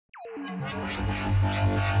Let's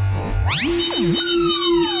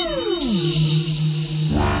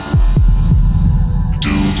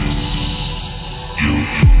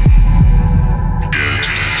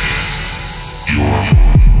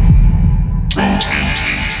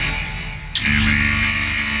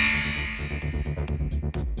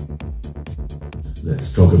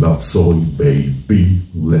talk about soy, baby.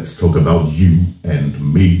 Let's talk about you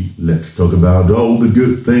and me. Let's talk about all the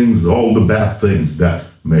good things, all the bad things that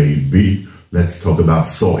may be. Let's talk about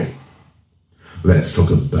soy. Let's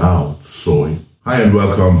talk about soy. Hi and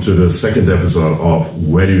welcome to the second episode of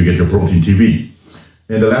Where Do You Get Your Protein TV.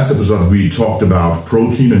 In the last episode we talked about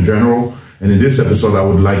protein in general, and in this episode I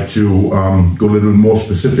would like to go a little bit more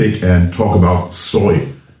specific and talk about soy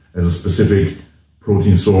as a specific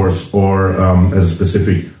protein source or as a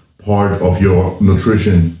specific part of your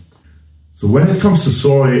nutrition. So when it comes to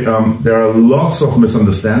soy, there are lots of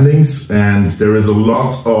misunderstandings and there is a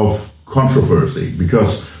lot of controversy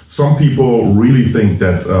because some people really think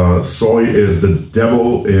that soy is the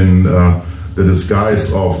devil in the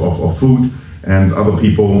disguise of food, and other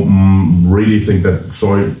people really think that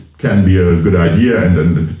soy can be a good idea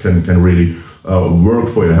and can really work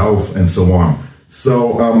for your health and so on.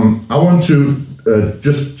 So I want to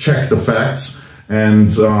just check the facts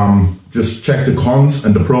and just check the cons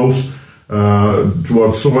and the pros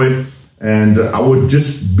towards soy. And I would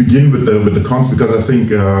just begin with the cons because I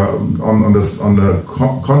think on the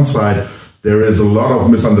con side there is a lot of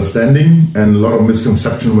misunderstanding and a lot of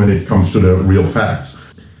misconception when it comes to the real facts.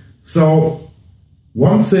 So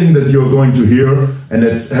one thing that you're going to hear, and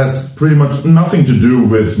it has pretty much nothing to do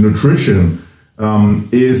with nutrition,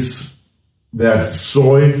 is that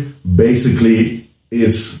soy basically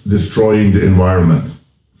is destroying the environment.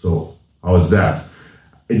 So how is that?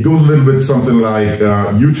 It goes a little bit something like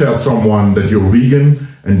you tell someone that you're vegan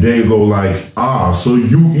and they go like, so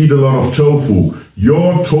you eat a lot of tofu.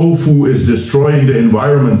 Your tofu is destroying the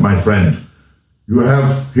environment, my friend. You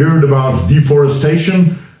have heard about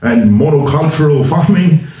deforestation and monocultural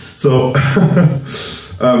farming. So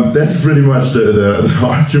that's pretty much the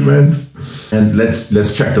argument. And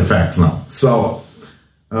let's check the facts now. So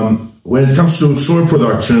when it comes to soy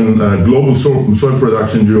production, global soy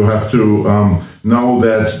production, you have to know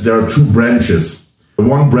that there are two branches.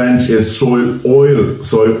 One branch is soy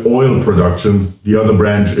oil production. The other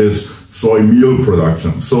branch is soy meal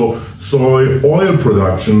production. So soy oil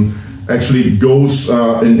production actually goes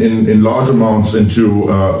in large amounts into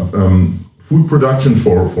food production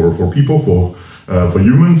for people, for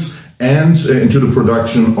humans, and into the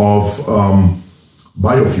production of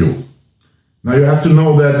biofuel. Now you have to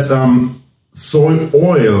know that soy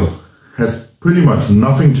oil has pretty much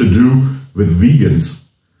nothing to do with vegans.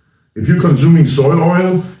 If you're consuming soy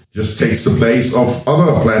oil, it just takes the place of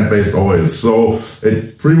other plant-based oils. So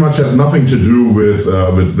it pretty much has nothing to do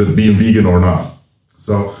with being vegan or not.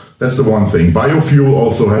 So that's the one thing. Biofuel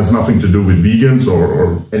also has nothing to do with vegans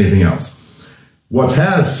or anything else. What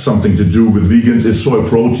has something to do with vegans is soy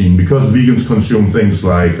protein, because vegans consume things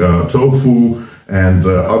like tofu and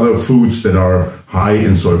other foods that are high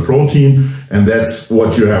in soy protein, and that's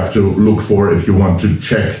what you have to look for if you want to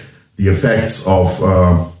check the effects of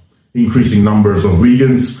increasing numbers of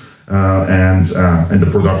vegans and the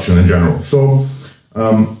production in general. So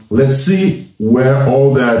let's see where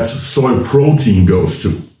all that soy protein goes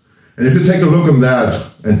to. And if you take a look on that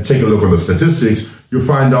and take a look on the statistics, you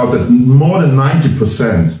find out that more than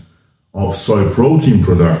 90% of soy protein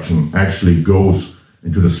production actually goes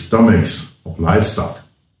into the stomachs of livestock.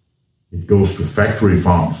 It goes to factory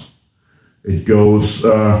farms. It goes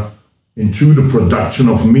into the production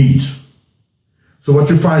of meat. So what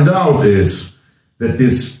you find out is that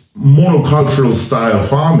this monocultural style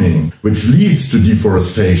farming, which leads to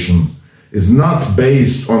deforestation, is not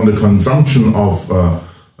based on the consumption of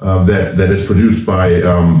that is produced by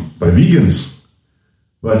vegans,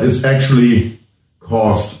 but is actually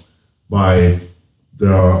caused by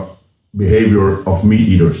the behavior of meat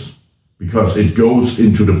eaters, because it goes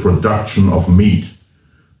into the production of meat.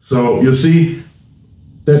 So you see,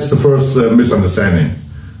 that's the first misunderstanding.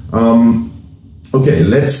 Okay,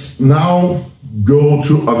 let's now go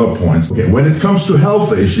to other points. Okay, when it comes to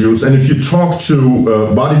health issues, and if you talk to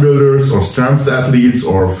bodybuilders or strength athletes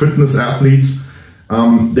or fitness athletes,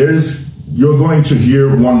 you're going to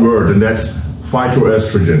hear one word, and that's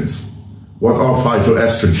phytoestrogens. What are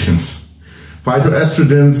phytoestrogens?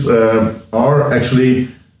 Phytoestrogens are actually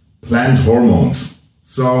plant hormones.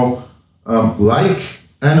 So, like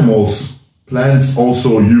animals, plants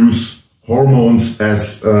also use hormones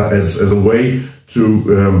as a way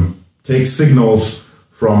to take signals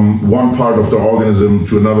from one part of the organism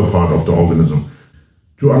to another part of the organism.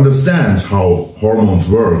 To understand how hormones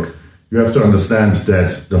work, you have to understand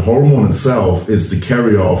that the hormone itself is the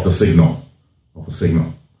carrier of the signal,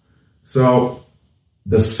 So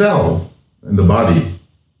the cell in the body,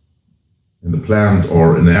 in the plant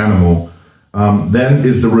or in the animal, then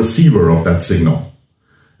is the receiver of that signal.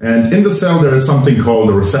 And in the cell there is something called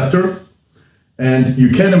a receptor. And you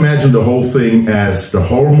can imagine the whole thing as the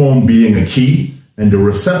hormone being a key and the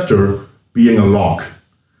receptor being a lock.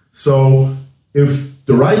 So if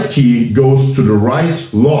the right key goes to the right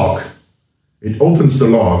lock, it opens the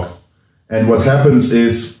lock, and what happens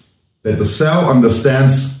is that the cell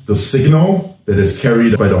understands the signal that is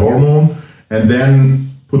carried by the hormone and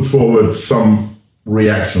then puts forward some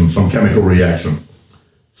reaction, some chemical reaction.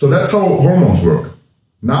 So that's how hormones work.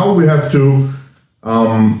 Now we have to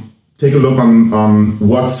take a look on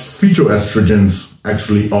what phytoestrogens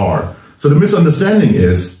actually are. So the misunderstanding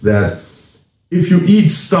is that if you eat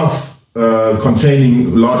stuff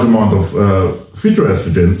containing large amount of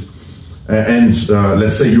phytoestrogens, and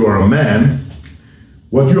let's say you are a man,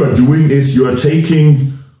 what you are doing is you are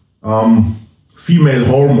taking female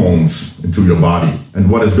hormones into your body. And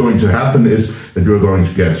what is going to happen is that you're going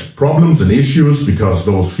to get problems and issues because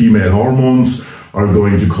those female hormones are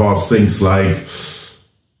going to cause things like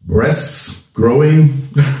breasts growing,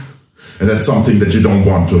 and that's something that you don't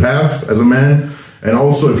want to have as a man. And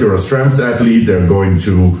also if you're a strength athlete, they're going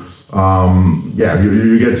to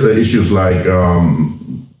you get issues like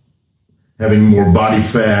having more body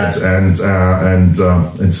fat and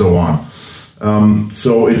so on.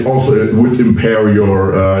 So it would impair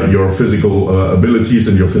your physical abilities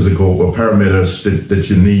and your physical parameters that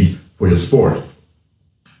you need for your sport.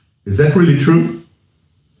 Is that really true?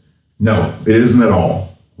 No, it isn't at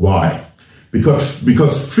all. Why? Because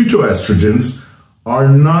phytoestrogens are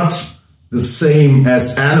not the same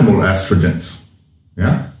as animal estrogens.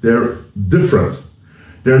 Yeah, they're different.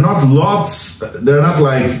 They're not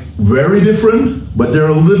like very different, but they're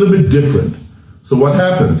a little bit different. So what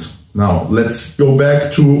happens? Now, let's go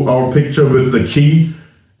back to our picture with the key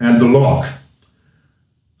and the lock.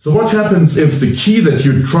 So what happens if the key that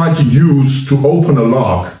you try to use to open a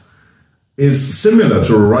lock is similar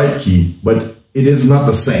to a right key, but it is not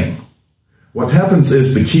the same? What happens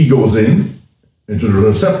is the key goes into the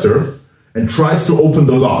receptor and tries to open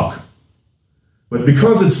the lock. But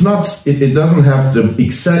because it doesn't have the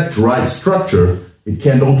exact right structure, it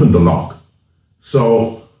can't open the lock.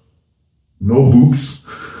 So no boobs,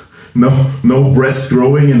 no breasts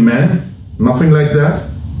growing in men, nothing like that.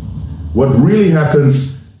 What really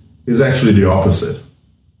happens is actually the opposite.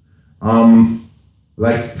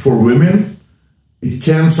 Like for women, it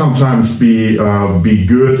can sometimes be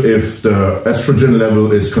good if the estrogen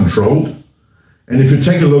level is controlled. And if you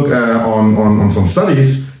take a look on some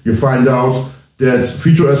studies, you find out that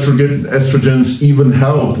phytoestrogens even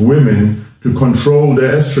help women to control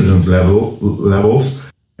their estrogen levels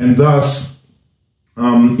and thus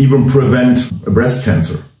even prevent breast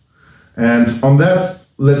cancer. And on that,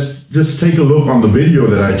 let's just take a look on the video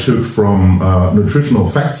that I took from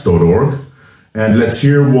nutritionalfacts.org, and let's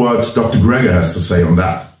hear what Dr. Gregor has to say on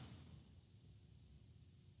that.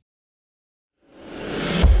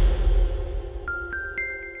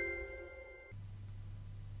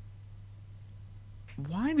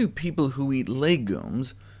 Why do people who eat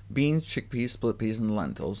legumes, beans, chickpeas, split peas, and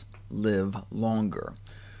lentils, live longer?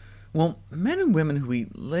 Well, men and women who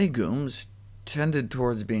eat legumes tended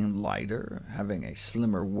towards being lighter, having a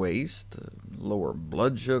slimmer waist, lower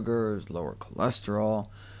blood sugars, lower cholesterol,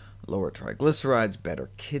 lower triglycerides, better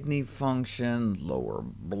kidney function, lower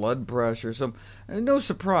blood pressure, so no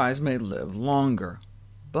surprise may live longer.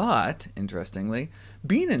 But, interestingly,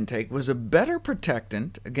 bean intake was a better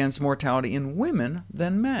protectant against mortality in women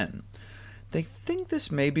than men. They think this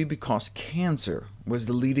may be because cancer was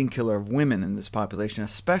the leading killer of women in this population,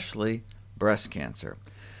 especially breast cancer.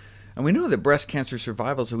 And we know that breast cancer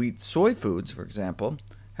survivors who eat soy foods, for example,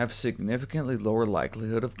 have significantly lower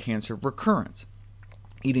likelihood of cancer recurrence.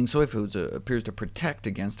 Eating soy foods appears to protect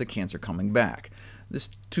against the cancer coming back. This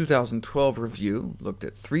 2012 review looked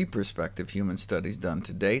at 3 prospective human studies done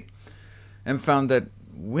to date, and found that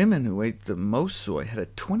women who ate the most soy had a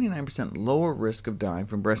 29% lower risk of dying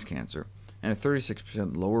from breast cancer, and a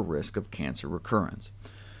 36% lower risk of cancer recurrence.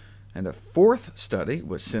 And a 4th study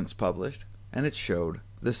was since published, and it showed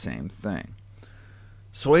the same thing.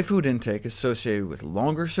 Soy food intake associated with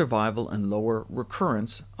longer survival and lower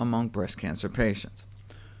recurrence among breast cancer patients.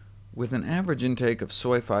 With an average intake of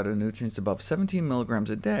soy phytonutrients above 17 milligrams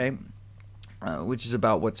a day, which is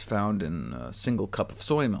about what's found in a single cup of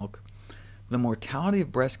soy milk, the mortality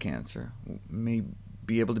of breast cancer may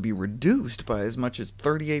be able to be reduced by as much as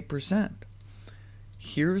 38%.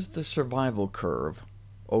 Here's the survival curve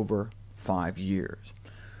over 5 years.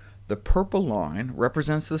 The purple line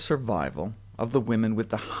represents the survival of the women with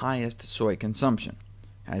the highest soy consumption.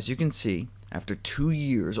 As you can see, after 2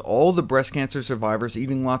 years, all the breast cancer survivors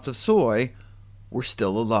eating lots of soy were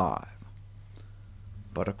still alive.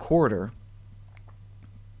 But a quarter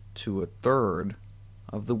to a third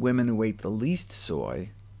of the women who ate the least soy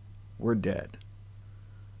were dead.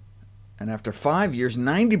 And after 5 years,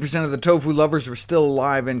 90% of the tofu lovers were still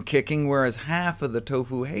alive and kicking, whereas half of the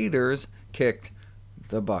tofu haters kicked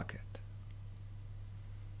the bucket.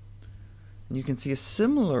 And you can see a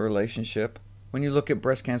similar relationship when you look at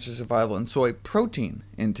breast cancer survival and soy protein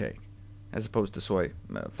intake, as opposed to soy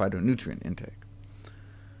phytonutrient intake.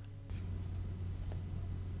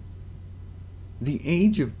 The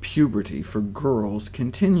age of puberty for girls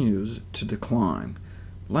continues to decline.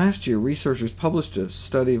 Last year, researchers published a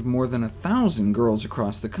study of more than 1,000 girls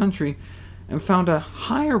across the country and found a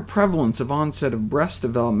higher prevalence of onset of breast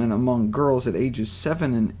development among girls at ages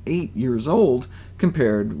 7 and 8 years old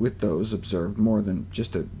compared with those observed more than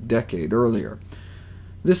just a decade earlier.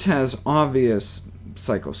 This has obvious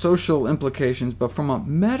psychosocial implications, but from a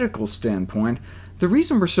medical standpoint, the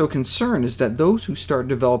reason we're so concerned is that those who start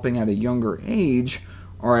developing at a younger age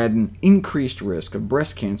are at an increased risk of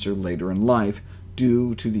breast cancer later in life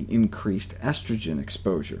due to the increased estrogen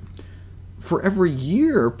exposure. For every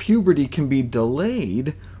year puberty can be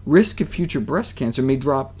delayed, risk of future breast cancer may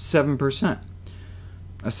drop 7%.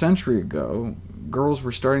 A century ago, girls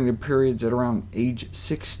were starting their periods at around age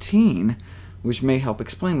 16, which may help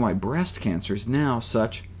explain why breast cancer is now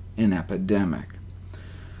such an epidemic.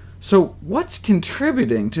 So what's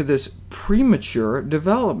contributing to this premature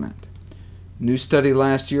development? A new study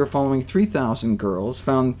last year following 3,000 girls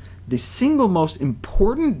found the single most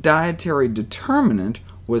important dietary determinant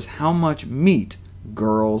was how much meat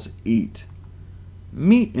girls eat.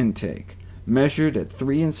 Meat intake, measured at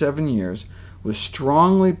 3 and 7 years, was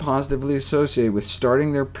strongly positively associated with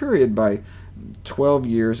starting their period by 12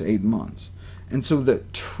 years, 8 months. And so the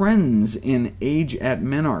trends in age at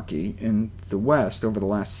menarche in the West over the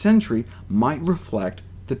last century might reflect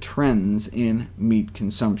the trends in meat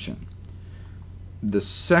consumption. The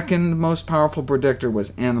second most powerful predictor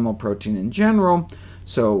was animal protein in general,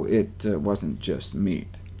 so it wasn't just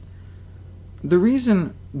meat. The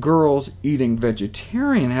reason girls eating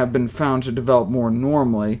vegetarian have been found to develop more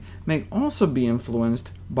normally may also be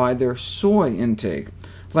influenced by their soy intake.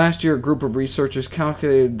 Last year, a group of researchers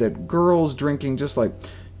calculated that girls drinking just like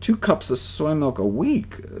 2 cups of soy milk a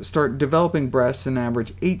week start developing breasts an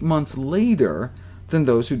average 8 months later than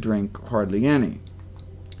those who drink hardly any.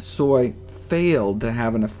 Soy failed to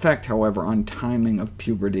have an effect, however, on timing of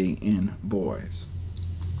puberty in boys.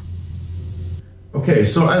 Okay,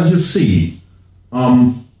 so as you see,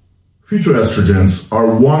 phytoestrogens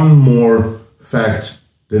are one more fact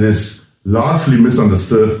that is largely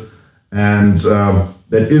misunderstood, and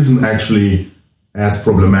that isn't actually as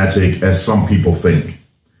problematic as some people think.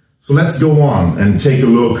 So let's go on and take a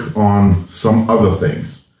look on some other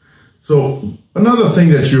things. So another thing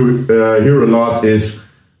that you hear a lot is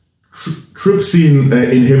trypsin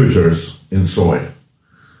inhibitors in soy.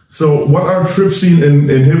 So what are trypsin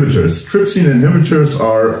inhibitors? Trypsin inhibitors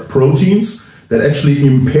are proteins that actually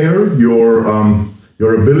impair your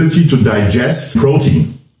ability to digest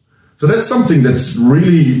protein. So that's something that's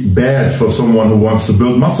really bad for someone who wants to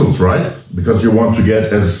build muscles, right? Because you want to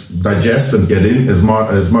digest and get in as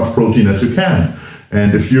much protein as you can.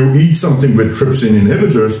 And if you eat something with trypsin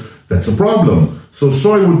inhibitors, that's a problem. So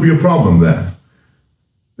soy would be a problem then.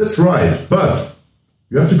 That's right, but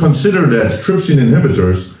you have to consider that trypsin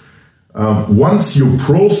inhibitors, once you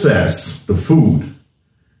process the food,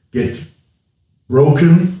 get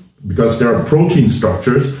broken because there are protein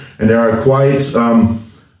structures and they are quite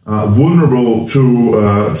vulnerable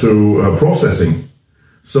to processing.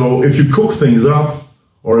 So if you cook things up,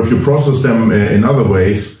 or if you process them in other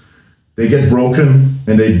ways, they get broken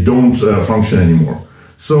and they don't function anymore.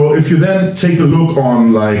 So if you then take a look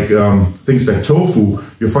on things like tofu,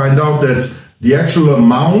 you find out that the actual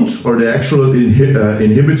amount or the actual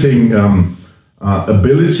inhibiting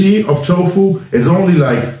ability of tofu is only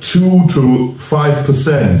like 2 to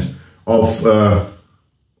 5% of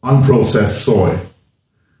unprocessed soy.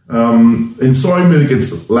 In soy milk,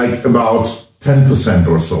 it's like about 10%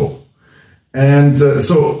 or so. And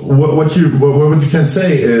so what you can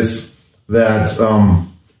say is that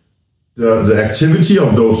the activity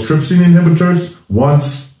of those trypsin inhibitors,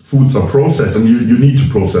 once foods are processed, and you need to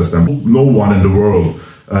process them. No one in the world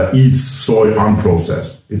eats soy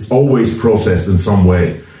unprocessed. It's always processed in some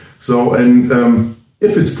way. So, and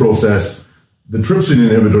if it's processed, the trypsin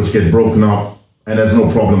inhibitors get broken up and that's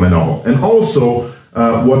no problem at all. And also,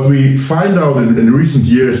 what we find out in recent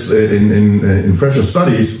years in fresher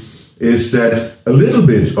studies is that a little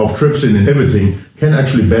bit of trypsin inhibiting can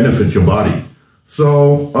actually benefit your body.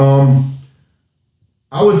 So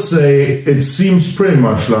I would say it seems pretty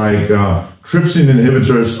much like trypsin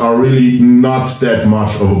inhibitors are really not that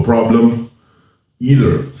much of a problem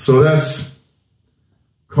either. So that's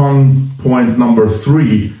con point number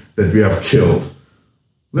 3 that we have killed.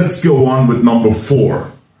 Let's go on with number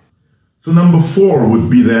 4. So number 4 would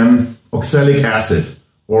be then oxalic acid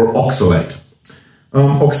or oxalate.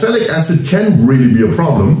 Oxalic acid can really be a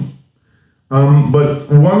problem, but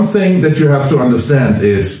one thing that you have to understand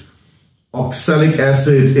is oxalic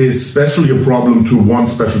acid is especially a problem to one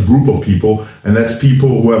special group of people, and that's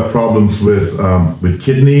people who have problems with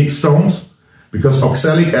kidney stones, because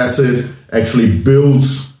oxalic acid actually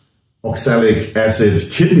builds oxalic acid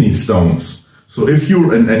kidney stones. So if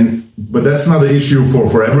you're, but that's not an issue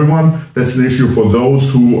for everyone, that's an issue for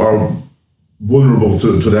those who are vulnerable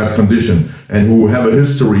to that condition and who have a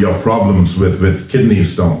history of problems with kidney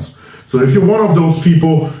stones. So if you're one of those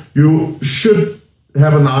people, you should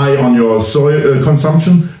have an eye on your soy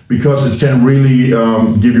consumption, because it can really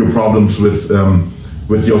give you problems with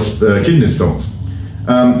your kidney stones.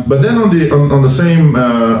 But then on the same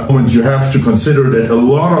moment, you have to consider that a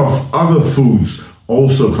lot of other foods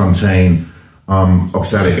also contain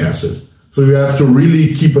oxalic acid. So you have to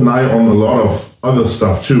really keep an eye on a lot of other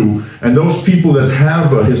stuff too. And those people that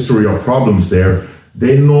have a history of problems there,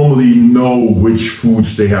 they normally know which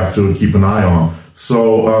foods they have to keep an eye on.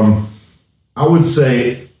 So I would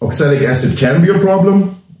say oxalic acid can be a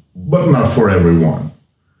problem, but not for everyone.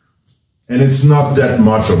 And it's not that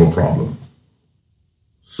much of a problem.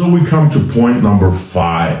 So we come to point number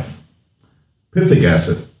 5, pythic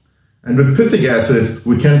acid. And with pythic acid,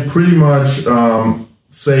 we can pretty much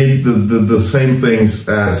say the same things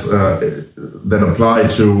as that apply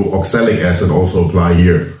to oxalic acid also apply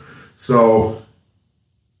here. So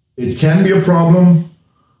it can be a problem.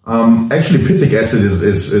 Actually, pythic acid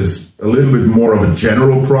is a little bit more of a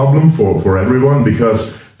general problem for everyone,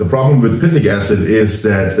 because the problem with pythic acid is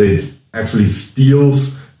that it actually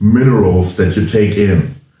steals minerals that you take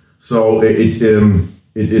in. So it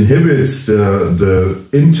inhibits the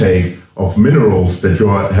intake of minerals that you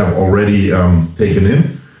have already taken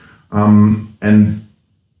in. And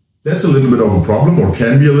that's a little bit of a problem, or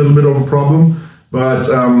can be a little bit of a problem. But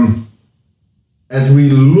as we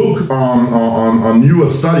look on newer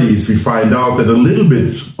studies, we find out that a little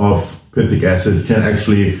bit of pythic acid can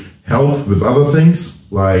actually help with other things.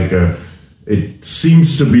 Like it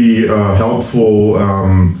seems to be helpful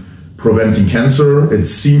preventing cancer. It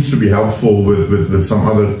seems to be helpful with some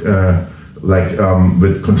other,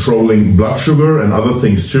 with controlling blood sugar and other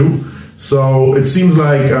things too. So it seems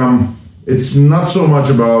like it's not so much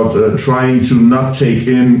about trying to not take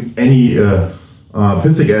in any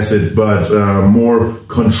pythic acid, but more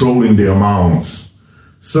controlling the amounts.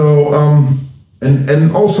 So,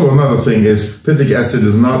 and also another thing is pythic acid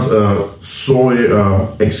is not a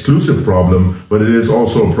soy exclusive problem, but it is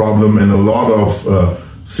also a problem in a lot of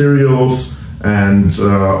cereals and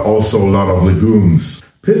also a lot of legumes.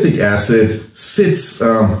 Pythic acid sits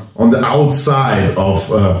on the outside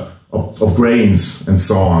of grains and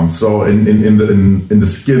so on, so in the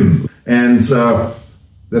skin. And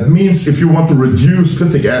that means if you want to reduce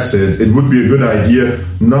pythic acid, it would be a good idea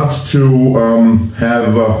not to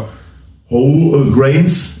have whole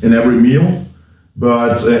grains in every meal,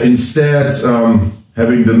 but instead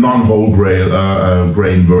having the non-whole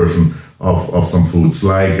grain version of some foods,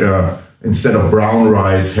 like instead of brown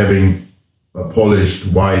rice, having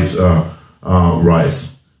polished white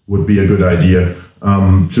rice would be a good idea,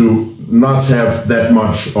 to not have that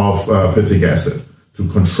much of pythic acid, to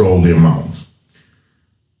control the amounts.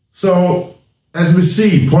 So as we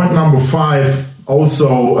see, point number 5,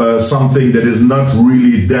 also something that is not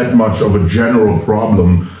really that much of a general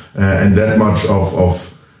problem and that much of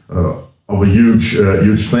a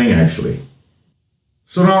huge thing actually.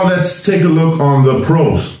 So now let's take a look on the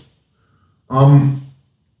pros.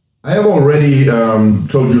 I have already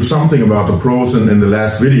told you something about the pros in the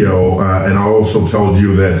last video, and I also told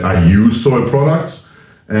you that I use soy products,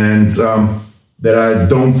 and that I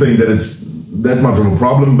don't think that it's that much of a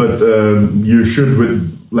problem, but you should,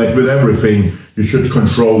 with everything, you should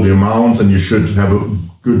control the amounts, and you should have a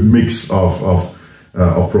good mix of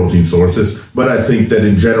protein sources. But I think that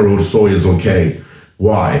in general, soy is okay.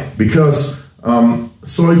 Why? Because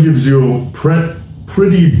soy gives you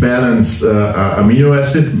pretty balanced amino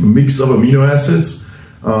acid, mix of amino acids,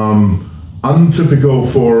 untypical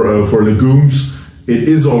for legumes. it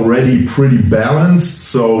is already pretty balanced,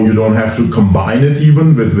 so you don't have to combine it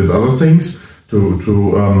even with other things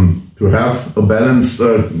to have a balanced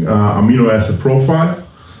amino acid profile.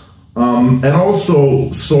 And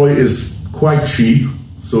also soy is quite cheap,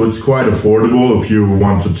 so it's quite affordable if you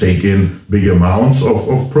want to take in big amounts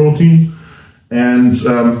of protein. And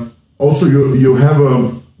also you have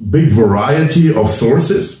a big variety of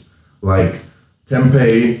sources like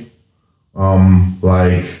tempeh,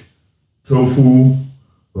 like tofu,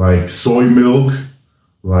 like soy milk,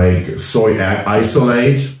 like soy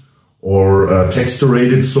isolate, or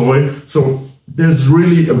texturated soy. So there's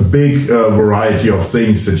really a big variety of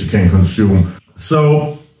things that you can consume.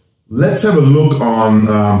 So let's have a look on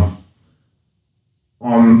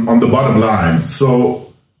the bottom line.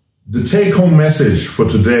 So the take-home message for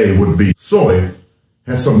today would be soy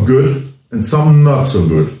has some good and some not so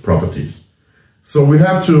good properties. So we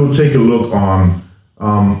have to take a look on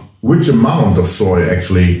which amount of soy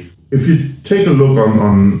actually. If you take a look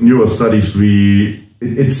on newer studies,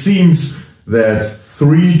 it seems that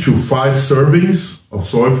 3 to 5 servings of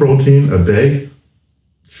soy protein a day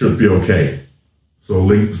should be okay. So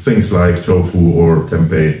things like tofu or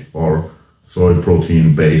tempeh or soy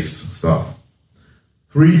protein based stuff.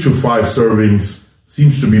 3 to 5 servings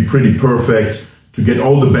seems to be pretty perfect to get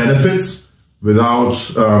all the benefits without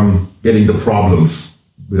getting the problems,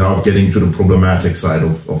 without getting to the problematic side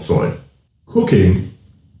of soy. Cooking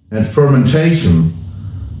and fermentation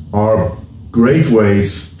are great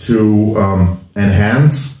ways to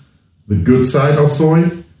enhance the good side of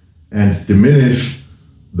soy and diminish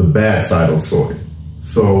the bad side of soy.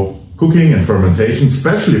 So cooking and fermentation,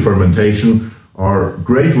 especially fermentation, are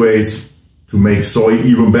great ways to make soy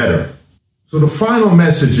even better. So the final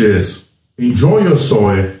message is, enjoy your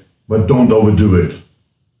soy, but don't overdo it.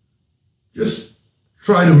 Just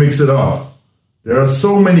try to mix it up. There are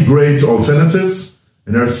so many great alternatives,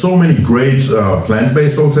 and there are so many great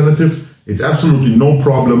plant-based alternatives. It's absolutely no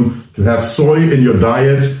problem to have soy in your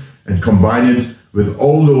diet and combine it with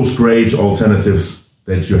all those great alternatives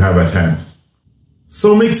that you have at hand.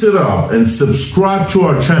 So mix it up and subscribe to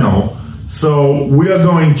our channel. So we are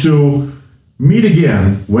going to meet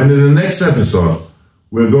again when in the next episode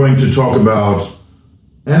we're going to talk about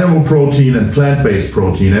animal protein and plant-based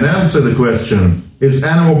protein and answer the question, is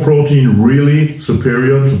animal protein really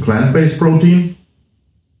superior to plant-based protein?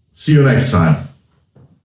 See you next time.